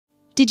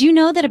Did you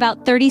know that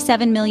about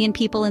 37 million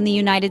people in the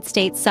United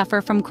States suffer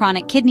from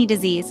chronic kidney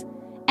disease,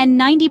 and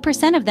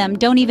 90% of them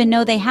don't even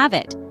know they have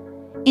it?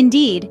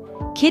 Indeed,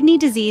 kidney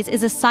disease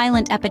is a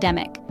silent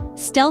epidemic,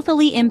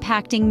 stealthily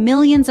impacting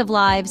millions of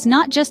lives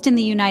not just in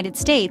the United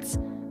States,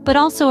 but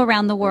also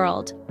around the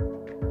world.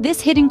 This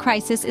hidden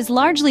crisis is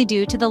largely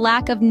due to the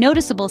lack of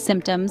noticeable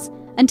symptoms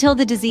until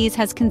the disease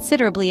has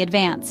considerably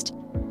advanced.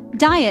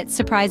 Diet,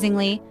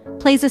 surprisingly,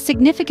 plays a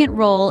significant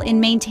role in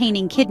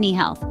maintaining kidney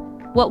health.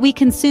 What we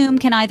consume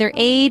can either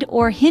aid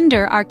or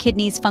hinder our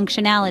kidneys'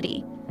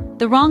 functionality.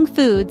 The wrong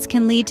foods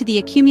can lead to the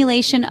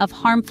accumulation of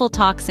harmful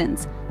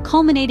toxins,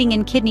 culminating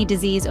in kidney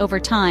disease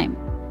over time.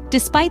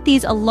 Despite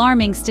these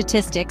alarming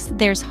statistics,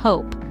 there's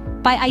hope.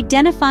 By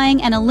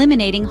identifying and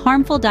eliminating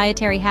harmful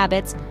dietary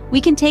habits, we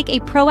can take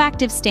a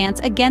proactive stance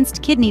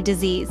against kidney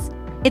disease.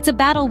 It's a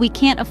battle we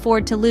can't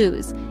afford to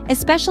lose,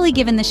 especially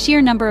given the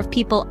sheer number of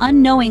people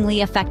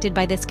unknowingly affected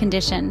by this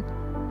condition.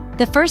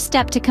 The first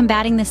step to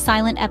combating this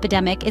silent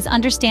epidemic is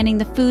understanding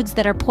the foods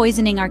that are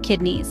poisoning our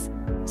kidneys.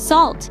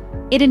 Salt.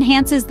 It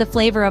enhances the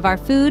flavor of our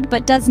food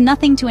but does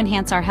nothing to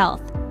enhance our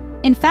health.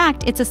 In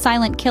fact, it's a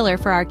silent killer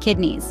for our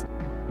kidneys.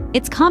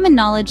 It's common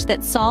knowledge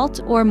that salt,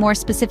 or more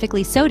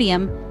specifically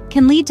sodium,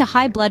 can lead to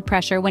high blood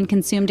pressure when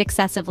consumed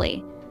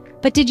excessively.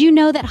 But did you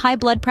know that high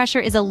blood pressure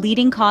is a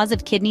leading cause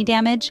of kidney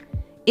damage?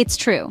 It's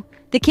true.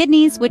 The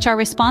kidneys, which are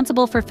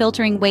responsible for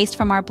filtering waste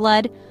from our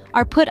blood,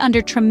 are put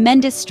under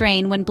tremendous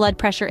strain when blood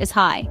pressure is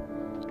high.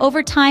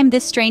 Over time,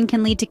 this strain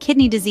can lead to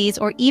kidney disease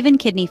or even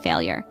kidney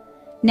failure.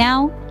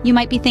 Now, you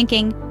might be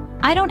thinking,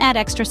 I don't add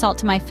extra salt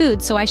to my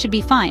food, so I should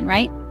be fine,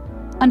 right?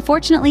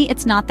 Unfortunately,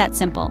 it's not that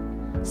simple.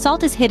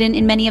 Salt is hidden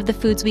in many of the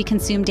foods we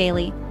consume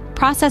daily.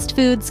 Processed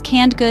foods,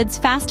 canned goods,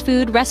 fast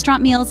food,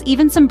 restaurant meals,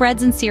 even some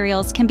breads and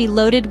cereals can be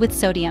loaded with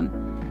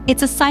sodium.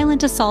 It's a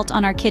silent assault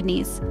on our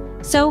kidneys.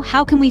 So,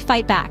 how can we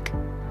fight back?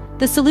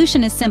 The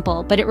solution is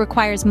simple, but it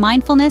requires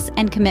mindfulness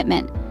and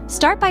commitment.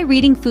 Start by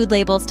reading food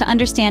labels to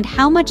understand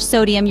how much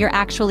sodium you're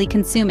actually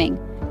consuming.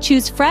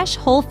 Choose fresh,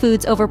 whole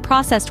foods over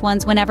processed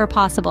ones whenever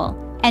possible.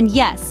 And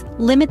yes,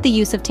 limit the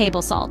use of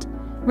table salt.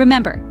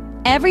 Remember,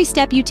 every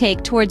step you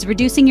take towards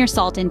reducing your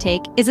salt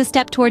intake is a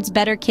step towards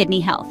better kidney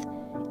health.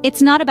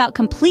 It's not about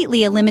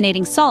completely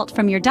eliminating salt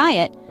from your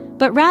diet,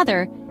 but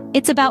rather,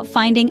 it's about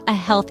finding a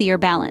healthier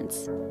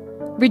balance.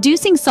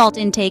 Reducing salt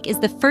intake is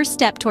the first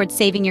step towards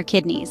saving your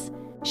kidneys.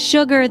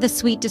 Sugar, the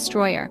sweet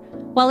destroyer.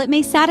 While it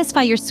may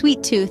satisfy your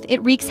sweet tooth,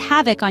 it wreaks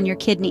havoc on your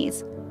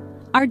kidneys.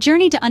 Our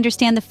journey to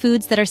understand the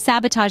foods that are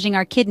sabotaging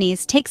our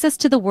kidneys takes us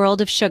to the world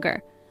of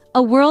sugar,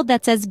 a world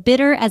that's as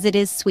bitter as it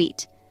is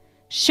sweet.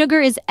 Sugar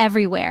is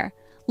everywhere,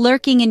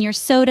 lurking in your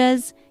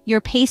sodas,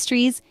 your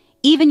pastries,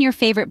 even your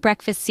favorite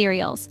breakfast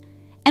cereals.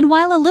 And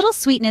while a little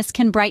sweetness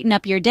can brighten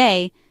up your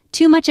day,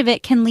 too much of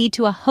it can lead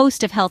to a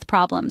host of health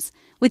problems,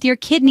 with your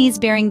kidneys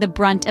bearing the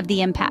brunt of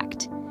the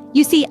impact.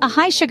 You see, a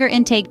high sugar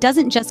intake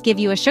doesn't just give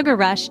you a sugar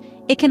rush,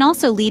 it can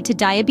also lead to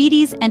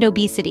diabetes and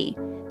obesity.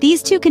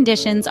 These two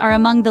conditions are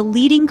among the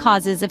leading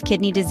causes of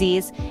kidney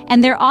disease,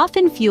 and they're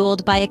often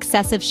fueled by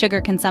excessive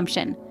sugar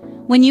consumption.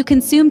 When you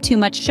consume too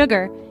much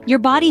sugar, your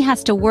body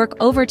has to work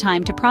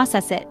overtime to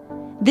process it.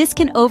 This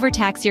can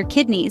overtax your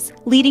kidneys,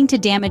 leading to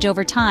damage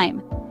over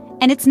time.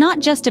 And it's not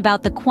just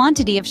about the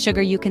quantity of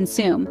sugar you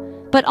consume,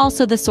 but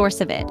also the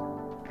source of it.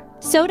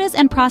 Sodas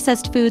and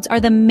processed foods are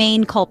the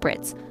main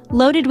culprits,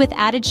 loaded with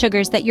added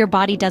sugars that your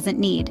body doesn't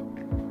need.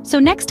 So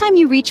next time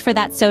you reach for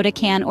that soda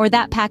can or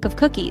that pack of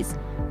cookies,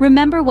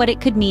 remember what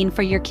it could mean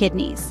for your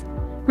kidneys.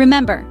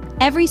 Remember,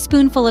 every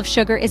spoonful of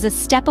sugar is a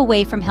step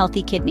away from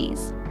healthy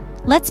kidneys.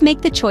 Let's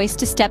make the choice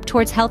to step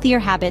towards healthier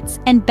habits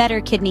and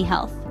better kidney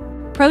health.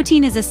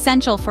 Protein is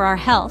essential for our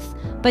health,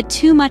 but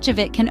too much of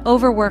it can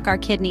overwork our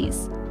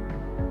kidneys.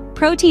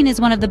 Protein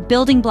is one of the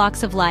building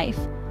blocks of life.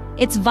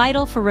 It's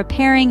vital for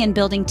repairing and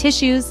building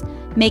tissues,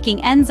 making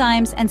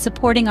enzymes, and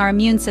supporting our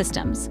immune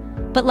systems.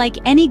 But like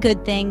any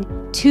good thing,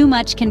 too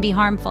much can be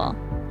harmful.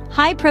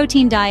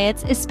 High-protein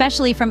diets,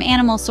 especially from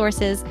animal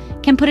sources,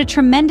 can put a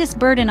tremendous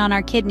burden on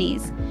our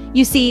kidneys.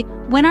 You see,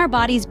 when our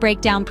bodies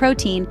break down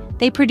protein,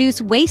 they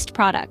produce waste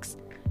products.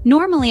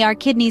 Normally, our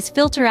kidneys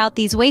filter out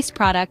these waste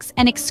products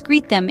and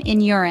excrete them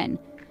in urine.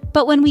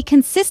 But when we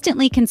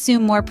consistently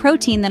consume more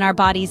protein than our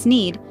bodies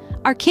need,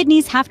 our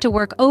kidneys have to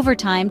work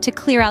overtime to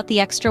clear out the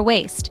extra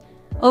waste.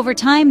 Over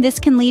time, this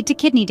can lead to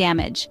kidney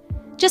damage.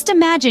 Just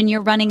imagine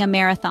you're running a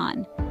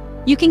marathon.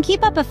 You can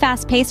keep up a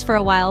fast pace for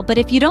a while, but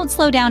if you don't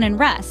slow down and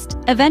rest,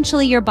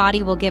 eventually your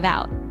body will give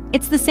out.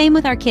 It's the same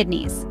with our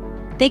kidneys.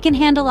 They can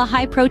handle a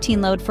high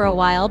protein load for a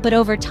while, but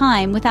over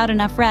time, without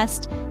enough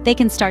rest, they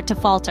can start to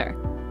falter.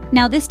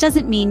 Now, this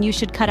doesn't mean you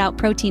should cut out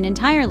protein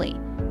entirely.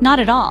 Not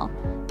at all.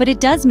 But it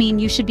does mean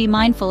you should be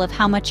mindful of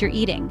how much you're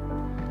eating.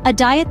 A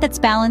diet that's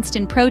balanced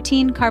in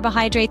protein,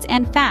 carbohydrates,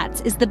 and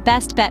fats is the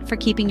best bet for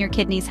keeping your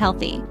kidneys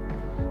healthy.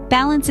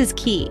 Balance is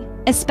key,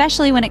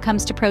 especially when it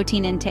comes to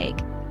protein intake.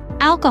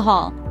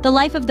 Alcohol, the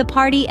life of the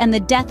party and the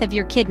death of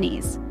your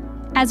kidneys.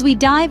 As we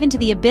dive into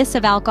the abyss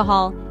of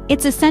alcohol,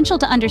 It's essential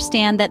to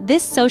understand that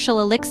this social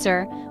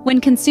elixir,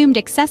 when consumed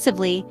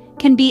excessively,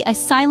 can be a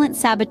silent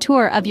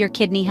saboteur of your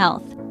kidney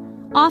health.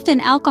 Often,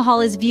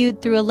 alcohol is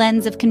viewed through a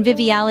lens of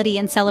conviviality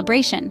and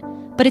celebration,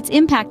 but its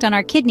impact on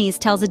our kidneys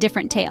tells a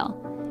different tale.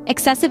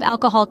 Excessive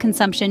alcohol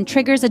consumption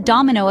triggers a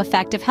domino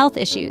effect of health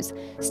issues,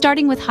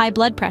 starting with high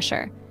blood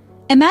pressure.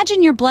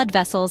 Imagine your blood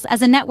vessels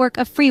as a network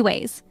of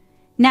freeways.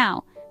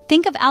 Now,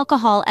 think of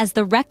alcohol as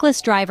the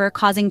reckless driver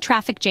causing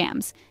traffic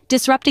jams,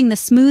 disrupting the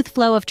smooth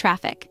flow of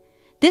traffic.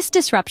 This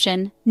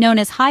disruption, known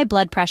as high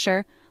blood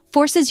pressure,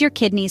 forces your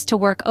kidneys to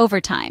work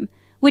overtime,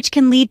 which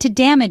can lead to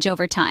damage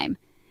over time.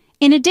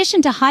 In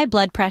addition to high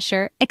blood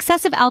pressure,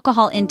 excessive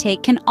alcohol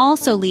intake can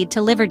also lead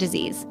to liver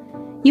disease.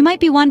 You might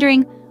be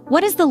wondering,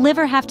 what does the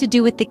liver have to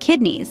do with the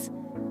kidneys?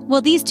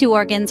 Well, these two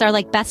organs are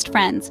like best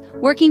friends,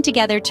 working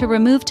together to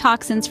remove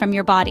toxins from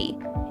your body.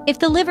 If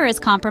the liver is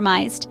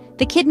compromised,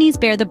 the kidneys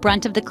bear the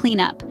brunt of the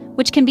cleanup,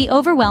 which can be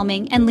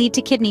overwhelming and lead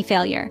to kidney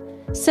failure.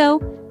 So,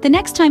 the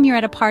next time you're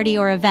at a party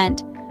or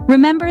event,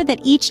 remember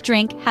that each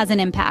drink has an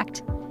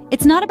impact.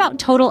 It's not about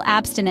total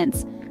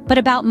abstinence, but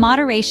about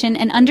moderation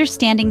and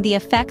understanding the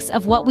effects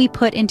of what we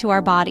put into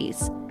our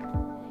bodies.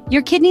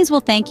 Your kidneys will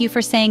thank you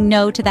for saying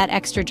no to that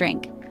extra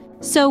drink.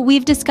 So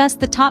we've discussed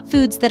the top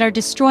foods that are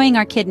destroying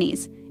our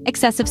kidneys: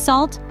 excessive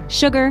salt,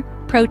 sugar,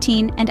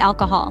 protein, and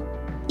alcohol.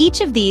 Each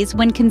of these,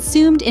 when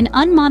consumed in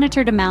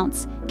unmonitored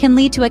amounts, can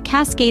lead to a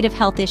cascade of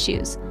health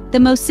issues, the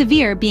most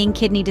severe being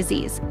kidney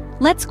disease.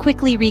 Let's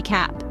quickly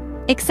recap.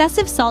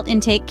 Excessive salt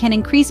intake can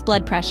increase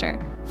blood pressure,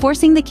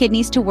 forcing the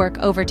kidneys to work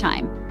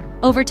overtime.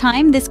 Over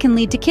time, this can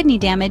lead to kidney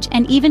damage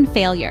and even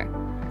failure.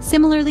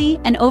 Similarly,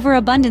 an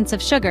overabundance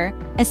of sugar,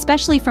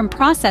 especially from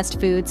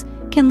processed foods,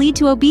 can lead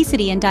to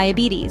obesity and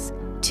diabetes,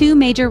 two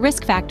major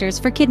risk factors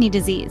for kidney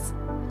disease.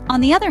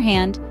 On the other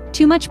hand,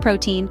 too much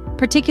protein,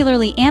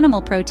 particularly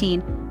animal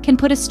protein, can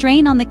put a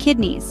strain on the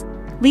kidneys,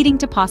 leading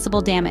to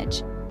possible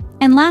damage.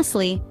 And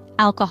lastly,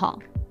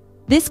 alcohol.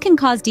 This can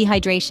cause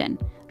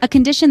dehydration, a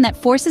condition that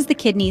forces the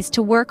kidneys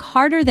to work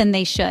harder than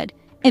they should,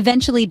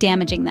 eventually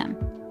damaging them.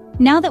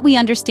 Now that we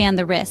understand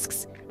the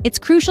risks, it's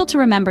crucial to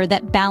remember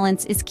that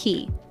balance is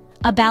key.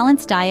 A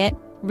balanced diet,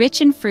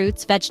 rich in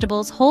fruits,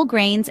 vegetables, whole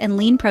grains, and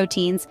lean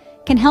proteins,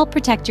 can help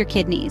protect your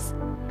kidneys.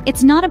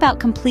 It's not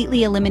about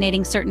completely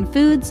eliminating certain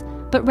foods,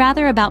 but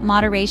rather about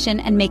moderation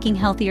and making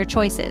healthier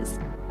choices.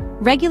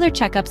 Regular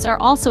checkups are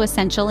also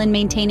essential in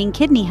maintaining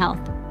kidney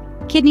health.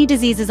 Kidney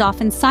disease is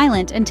often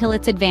silent until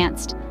it's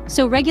advanced,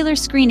 so regular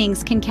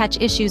screenings can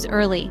catch issues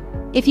early.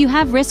 If you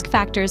have risk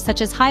factors such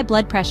as high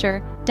blood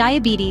pressure,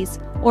 diabetes,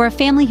 or a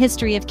family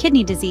history of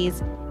kidney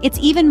disease, it's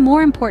even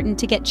more important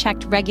to get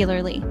checked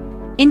regularly.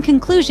 In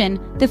conclusion,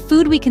 the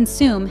food we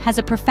consume has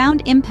a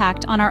profound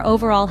impact on our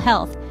overall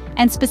health,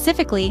 and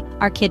specifically,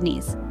 our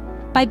kidneys.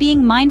 By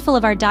being mindful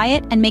of our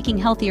diet and making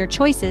healthier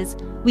choices,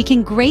 we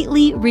can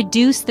greatly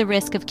reduce the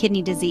risk of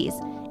kidney disease.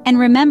 And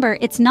remember,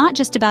 it's not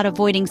just about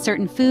avoiding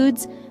certain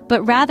foods,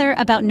 but rather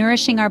about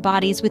nourishing our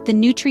bodies with the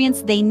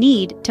nutrients they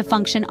need to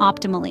function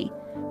optimally.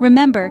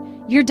 Remember,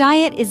 your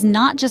diet is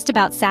not just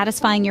about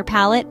satisfying your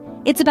palate,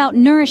 it's about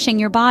nourishing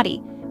your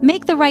body.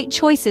 Make the right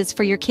choices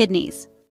for your kidneys.